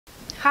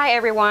Hi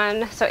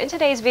everyone! So in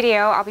today's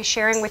video I'll be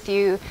sharing with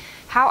you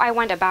how I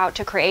went about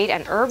to create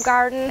an herb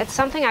garden. It's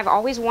something I've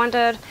always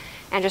wanted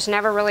and just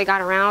never really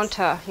got around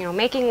to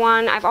making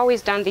one. I've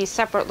always done these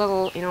separate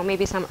little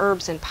maybe some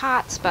herbs in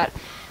pots, but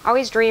I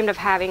always dreamed of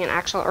having an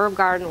actual herb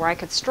garden where I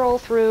could stroll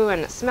through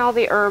and smell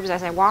the herbs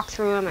as I walk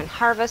through them and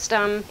harvest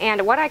them.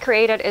 And what I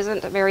created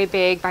isn't very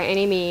big by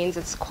any means.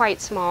 It's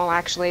quite small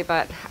actually,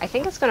 but I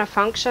think it's going to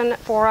function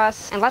for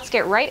us. And let's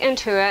get right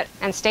into it,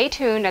 and stay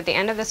tuned. At the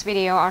end of this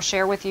video I'll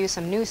share with you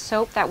some new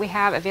soap that we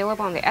have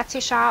available on the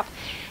Etsy shop.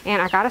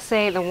 And I gotta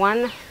say, the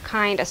one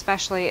kind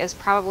especially is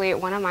probably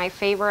one of my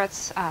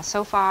favorites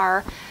so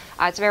far.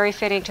 It's very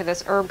fitting to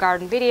this herb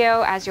garden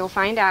video, as you'll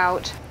find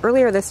out.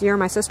 Earlier this year,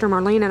 my sister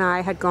Marlene and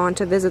I had gone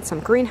to visit some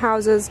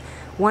greenhouses.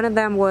 One of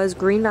them was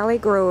Green Valley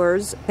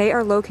Growers. They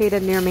are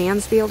located near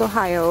Mansfield,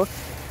 Ohio.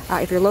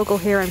 If you're local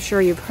here, I'm sure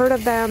you've heard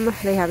of them.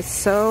 They have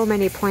so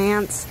many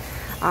plants.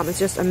 It's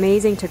just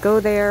amazing to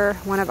go there.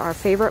 One of our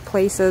favorite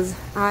places.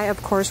 I,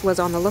 of course, was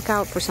on the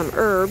lookout for some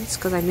herbs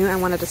because I knew I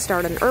wanted to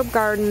start an herb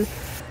garden.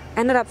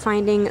 Ended up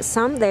finding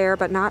some there,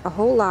 but not a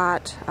whole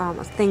lot.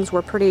 Things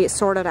were pretty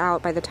sorted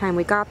out by the time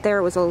we got there.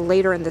 It was a little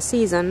later in the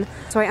season.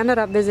 So I ended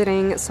up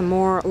visiting some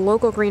more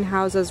local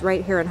greenhouses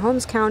right here in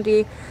Holmes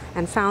County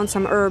and found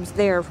some herbs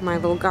there for my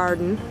little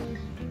garden.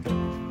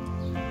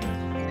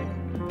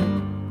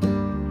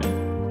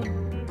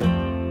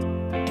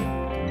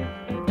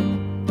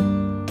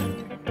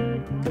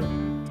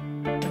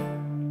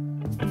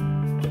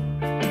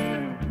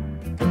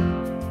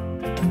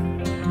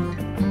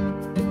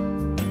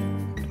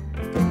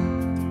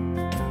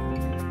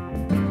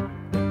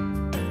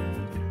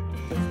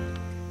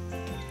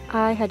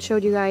 I had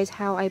showed you guys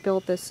how I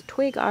built this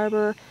twig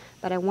arbor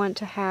that I want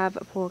to have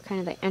for kind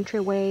of the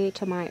entryway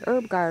to my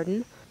herb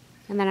garden.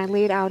 And then I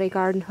laid out a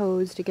garden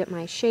hose to get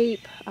my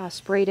shape,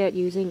 sprayed it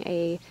using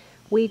a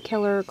weed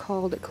killer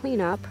called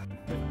Cleanup.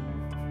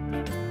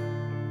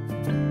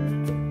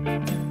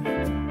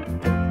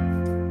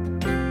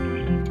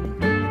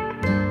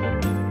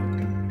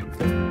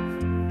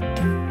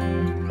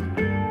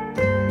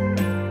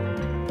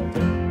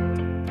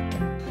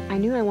 I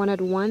knew I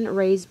wanted one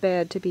raised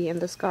bed to be in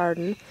this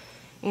garden,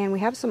 and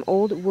we have some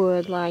old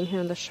wood lying here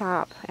in the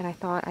shop, and I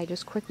thought I'd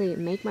just quickly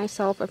make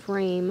myself a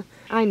frame.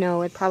 I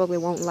know it probably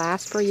won't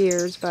last for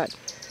years, but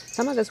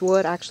some of this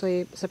wood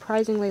actually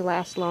surprisingly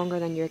lasts longer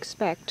than you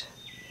expect.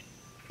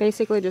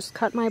 Basically just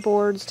cut my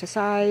boards to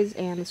size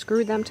and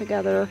screwed them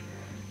together.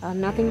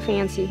 Nothing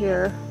fancy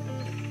here.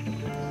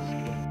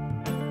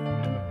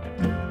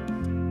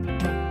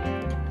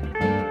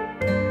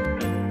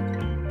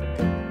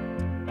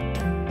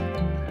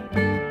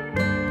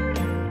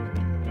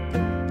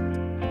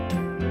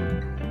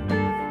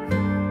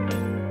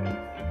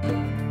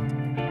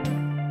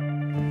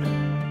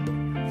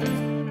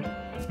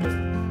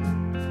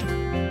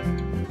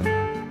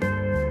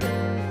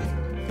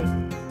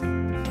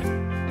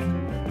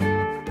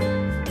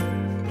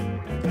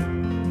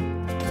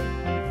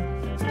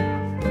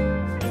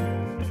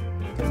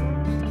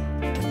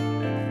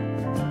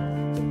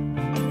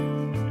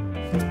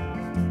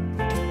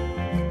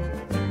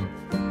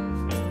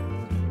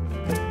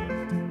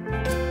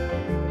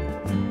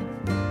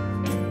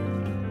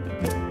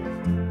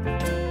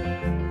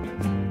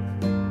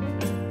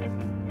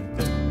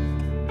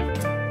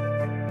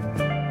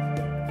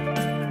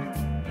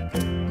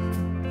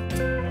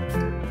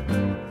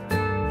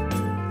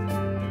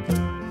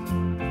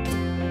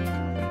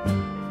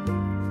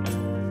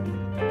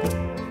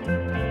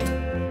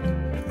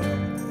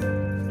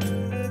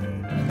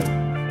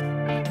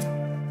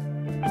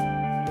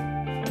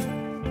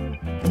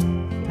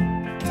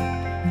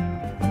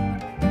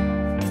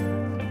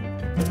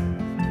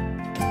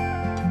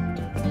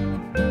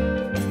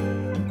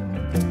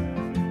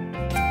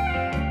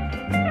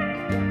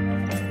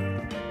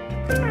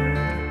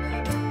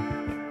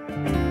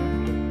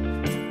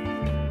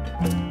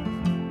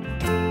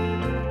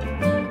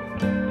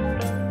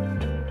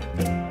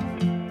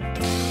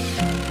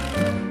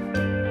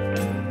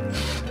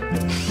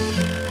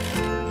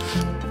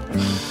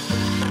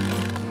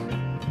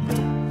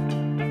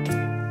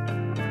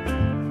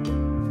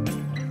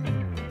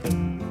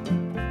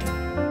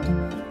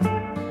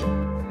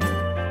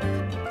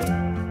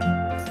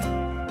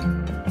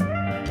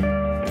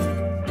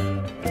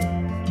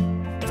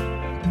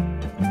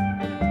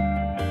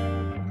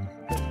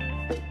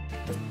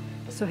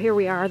 So here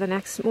we are the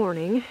next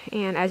morning,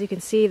 and as you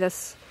can see,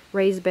 this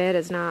raised bed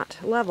is not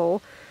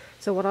level.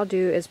 So what I'll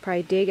do is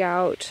probably dig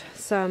out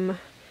some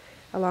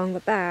along the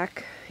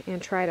back and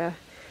try to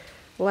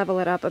level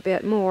it up a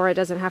bit more. It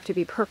doesn't have to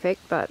be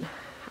perfect, but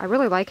I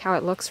really like how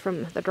it looks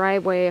from the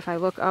driveway if I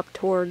look up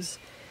towards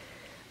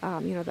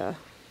the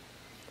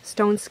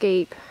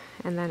stonescape,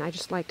 and then I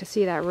just like to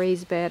see that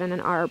raised bed and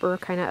an arbor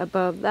kind of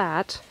above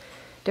that.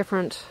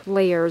 Different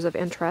layers of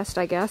interest,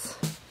 I guess.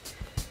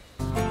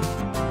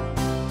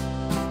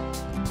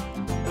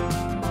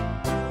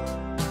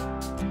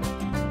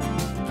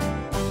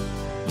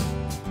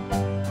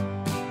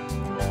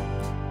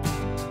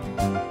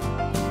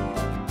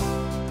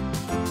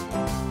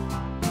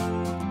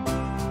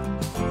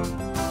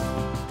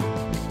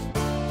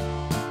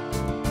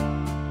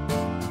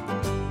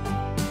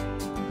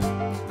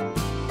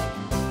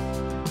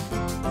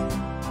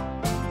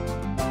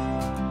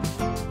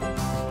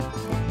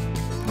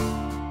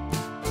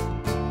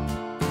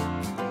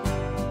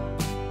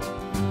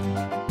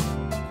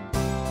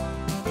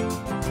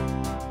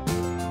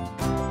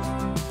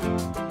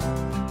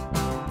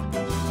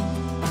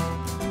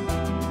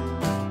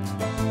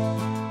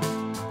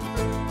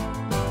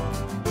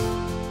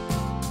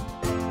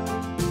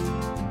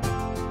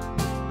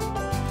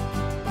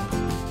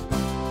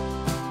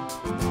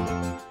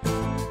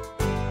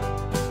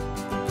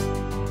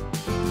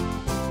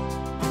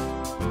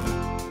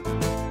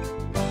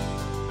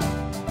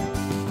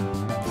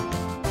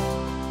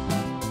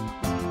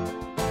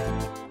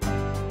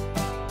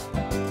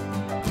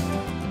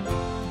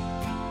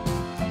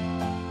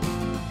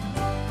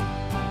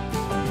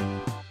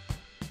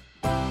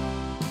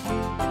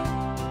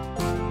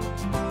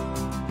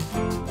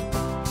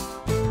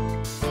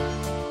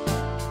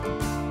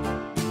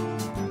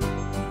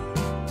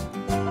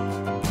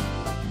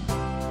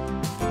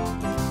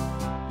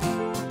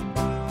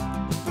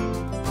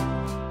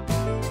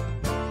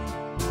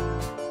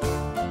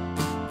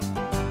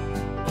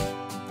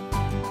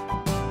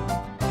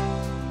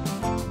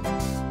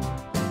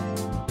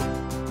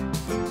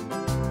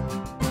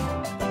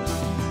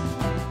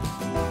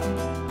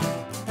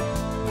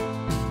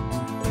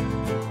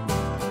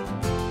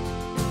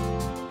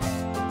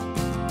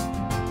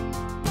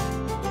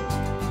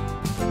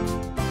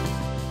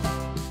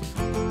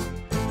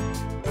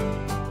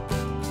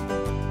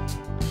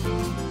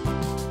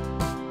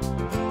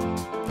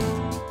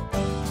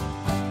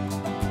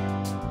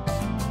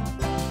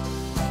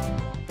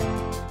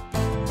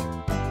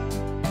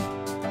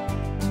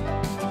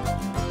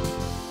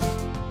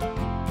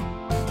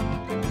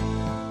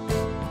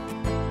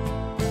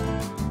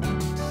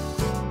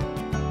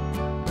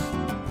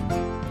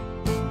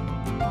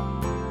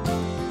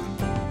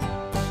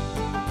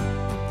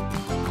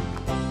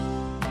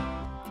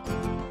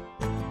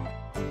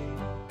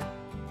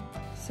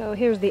 So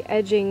here's the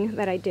edging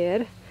that I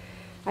did.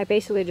 I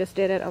basically just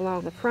did it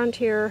along the front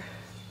here.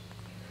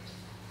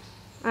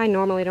 I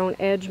normally don't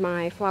edge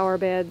my flower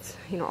beds,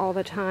 you know, all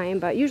the time,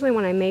 but usually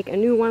when I make a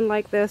new one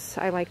like this,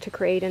 I like to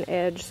create an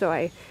edge so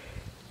I,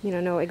 you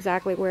know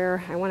exactly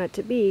where I want it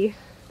to be.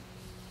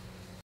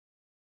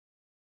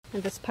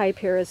 And this pipe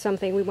here is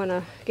something we want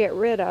to get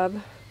rid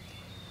of.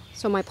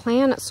 So my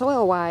plan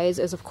soil-wise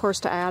is of course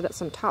to add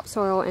some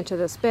topsoil into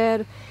this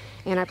bed,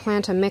 and I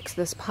plan to mix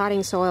this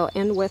potting soil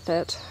in with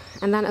it.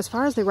 And then as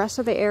far as the rest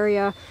of the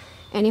area,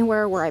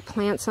 anywhere where I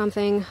plant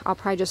something, I'll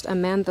probably just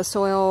amend the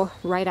soil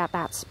right at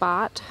that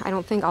spot. I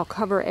don't think I'll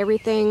cover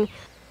everything.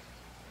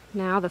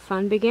 Now the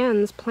fun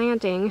begins,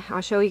 planting.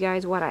 I'll show you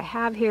guys what I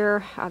have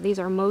here. These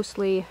are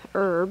mostly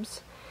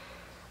herbs.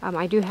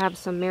 I do have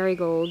some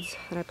marigolds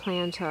that I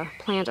plan to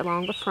plant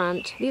along the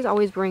front. These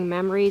always bring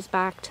memories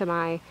back to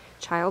my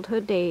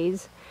childhood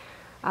days.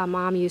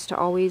 Mom used to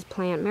always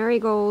plant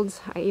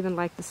marigolds. I even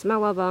like the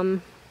smell of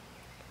them.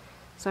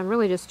 So I'm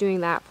really just doing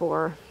that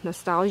for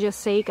nostalgia's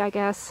sake, I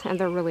guess, and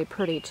they're really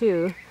pretty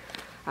too.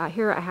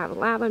 Here I have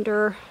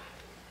lavender,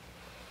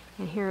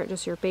 and here are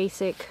just your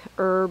basic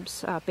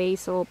herbs,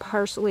 basil,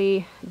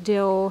 parsley,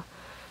 dill,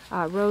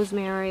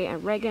 rosemary,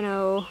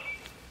 oregano,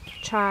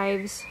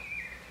 chives.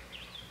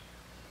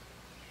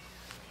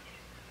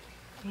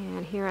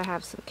 And here I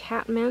have some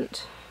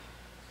catmint,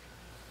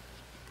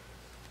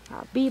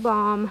 bee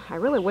balm. I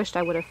really wished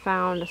I would have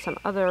found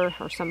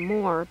some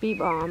more bee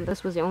balm.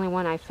 This was the only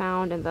one I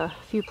found in the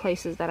few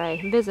places that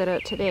I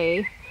visited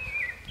today.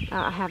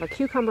 I have a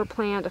cucumber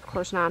plant, of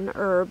course not an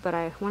herb, but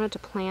I wanted to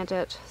plant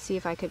it, see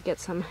if I could get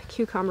some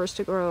cucumbers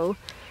to grow.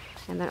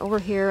 And then over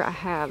here I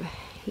have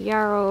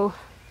yarrow,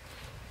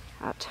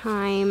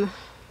 thyme,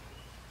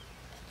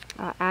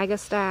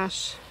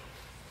 agastache,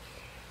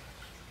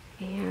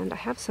 and I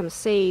have some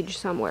sage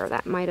somewhere.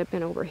 That might have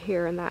been over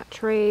here in that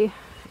tray.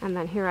 And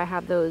then here I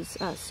have those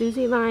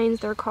Susie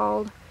vines, they're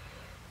called.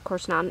 Of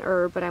course not an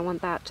herb, but I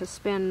want that to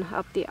spin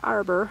up the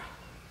arbor.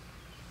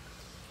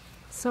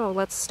 So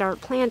let's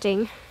start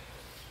planting.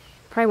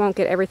 Probably won't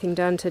get everything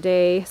done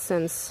today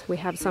since we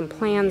have some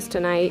plans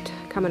tonight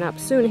coming up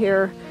soon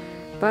here,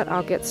 but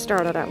I'll get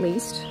started at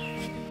least.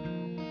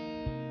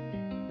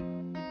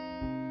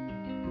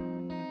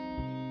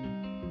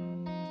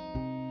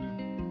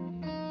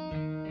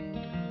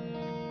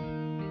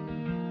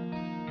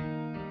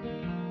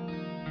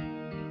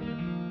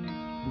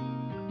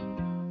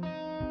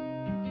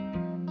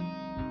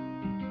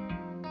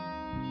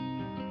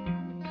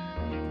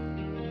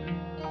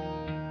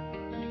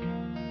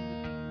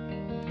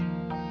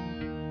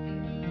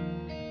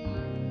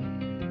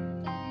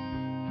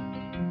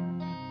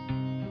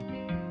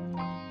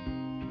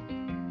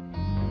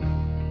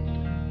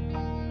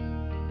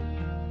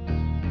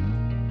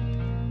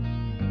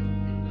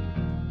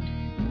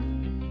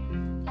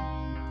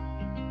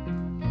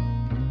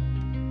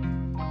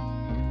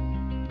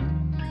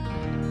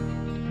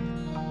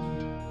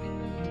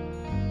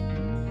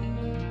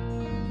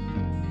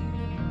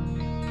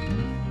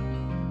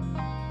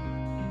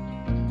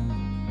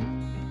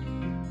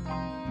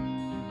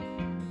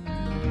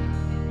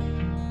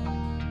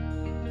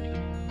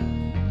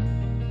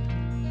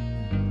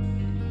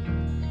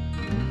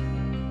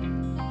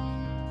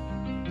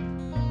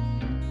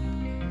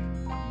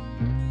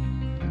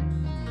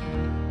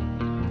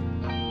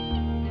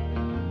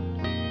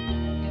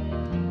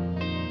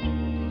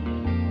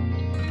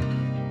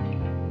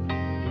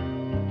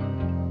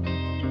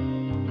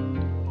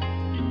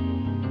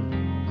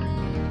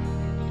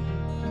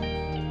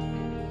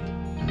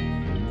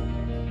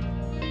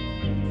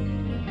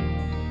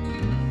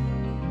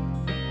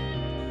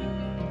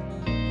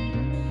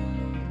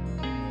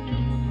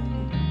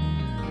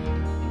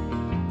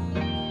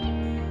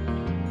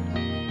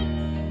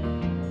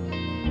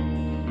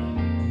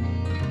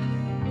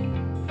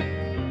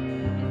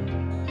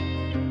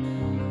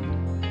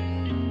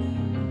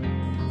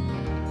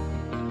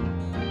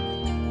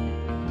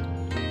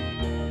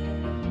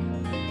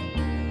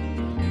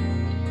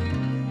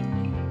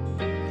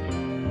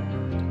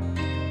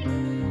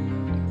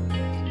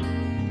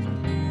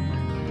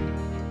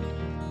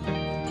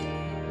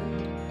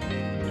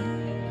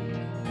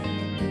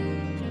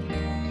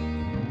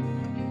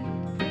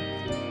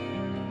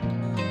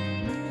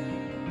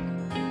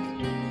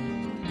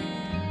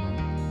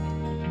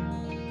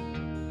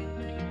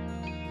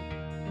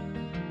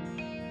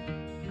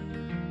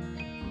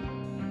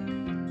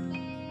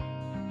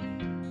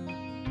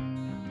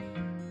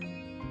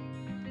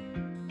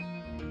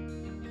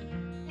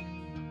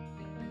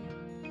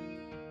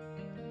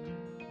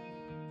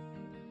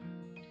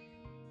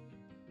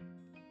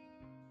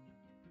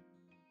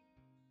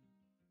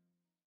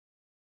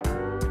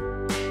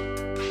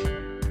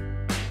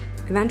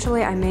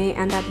 Eventually I may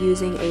end up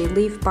using a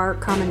leaf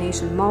bark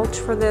combination mulch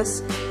for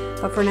this,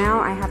 but for now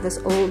I have this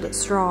old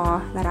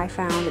straw that I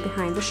found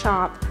behind the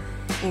shop,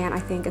 and I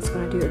think it's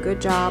going to do a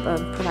good job of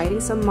providing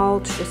some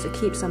mulch just to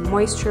keep some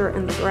moisture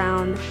in the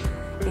ground.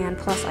 And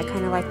plus I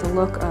kind of like the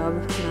look of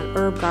an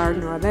herb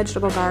garden or a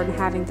vegetable garden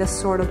having this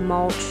sort of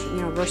mulch,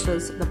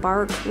 versus the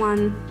bark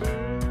one.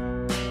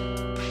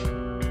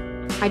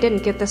 I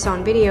didn't get this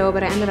on video,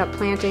 but I ended up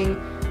planting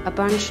a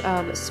bunch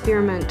of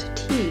spearmint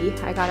tea.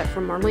 I got it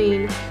from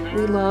Marlene.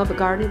 We love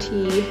garden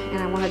tea, and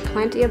I wanted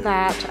plenty of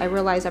that. I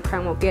realize I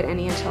probably won't get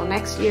any until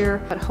next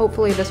year, but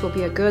hopefully this will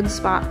be a good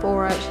spot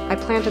for it. I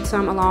planted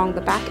some along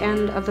the back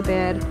end of the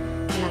bed,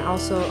 and then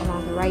also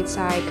along the right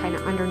side, kind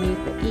of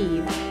underneath the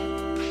eave.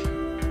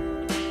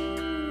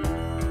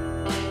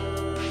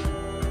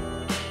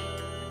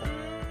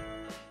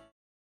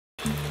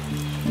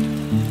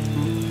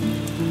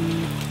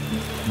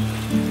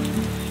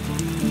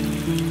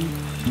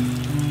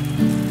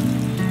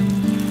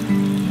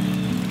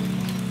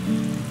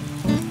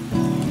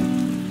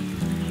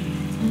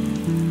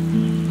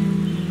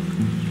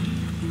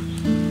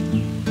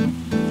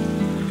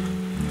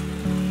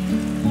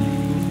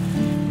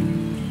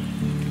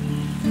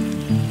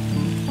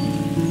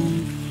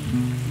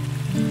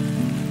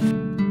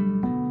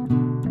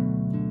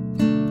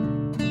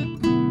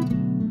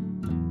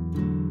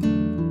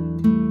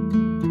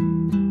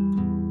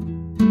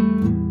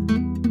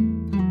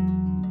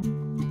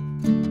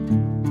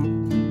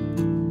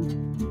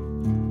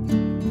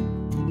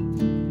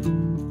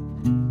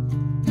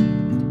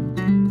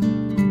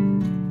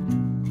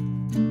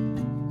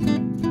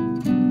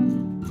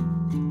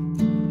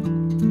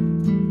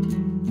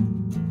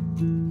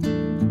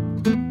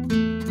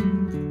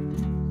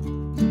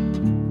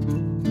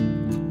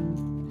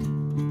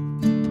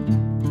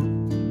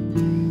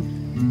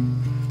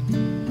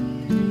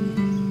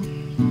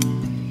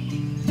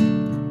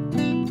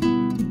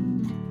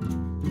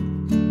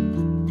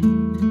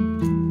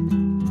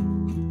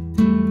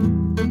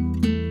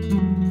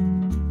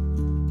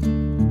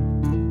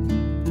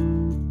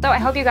 So I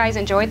hope you guys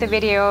enjoyed the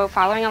video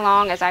following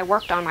along as I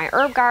worked on my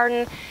herb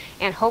garden,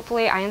 and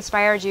hopefully I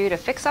inspired you to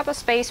fix up a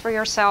space for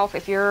yourself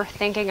if you're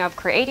thinking of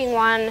creating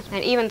one.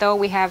 And even though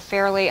we have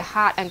fairly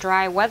hot and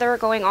dry weather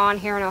going on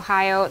here in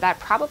Ohio, that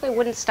probably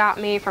wouldn't stop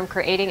me from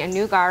creating a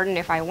new garden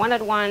if I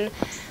wanted one,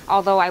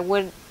 although I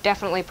would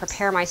definitely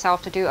prepare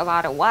myself to do a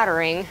lot of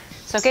watering.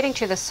 So getting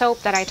to the soap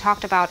that I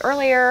talked about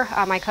earlier,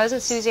 my cousin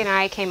Susie and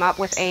I came up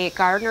with a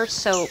gardener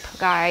soap,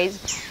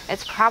 guys.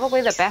 It's probably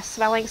the best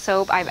smelling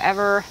soap I've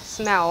ever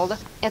smelled.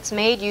 It's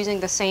made using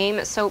the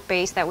same soap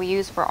base that we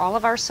use for all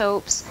of our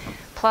soaps,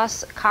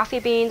 plus coffee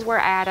beans were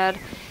added,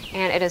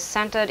 and it is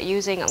scented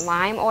using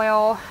lime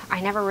oil. I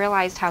never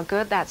realized how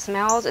good that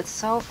smells. It's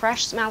so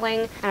fresh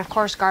smelling. And of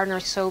course, gardener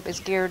soap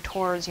is geared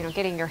towards, you know,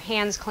 getting your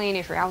hands clean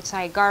if you're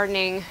outside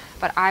gardening,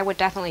 but I would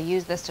definitely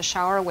use this to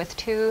shower with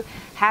too.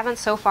 Haven't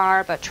so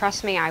far, but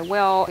trust me, I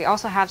will. We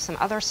also have some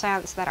other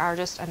scents that are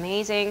just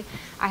amazing.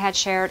 I had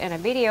shared in a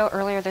video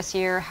earlier this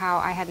year how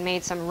I had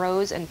made some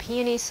rose and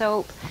peony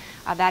soap.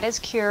 That is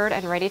cured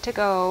and ready to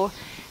go.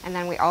 And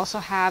then we also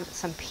have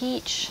some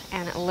peach,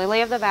 and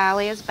Lily of the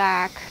Valley is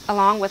back,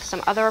 along with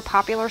some other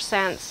popular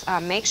scents.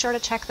 Make sure to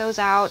check those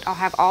out. I'll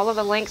have all of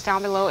the links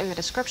down below in the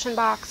description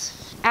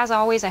box. As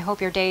always, I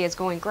hope your day is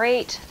going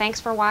great.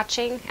 Thanks for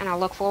watching, and I'll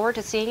look forward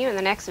to seeing you in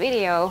the next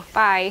video.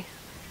 Bye!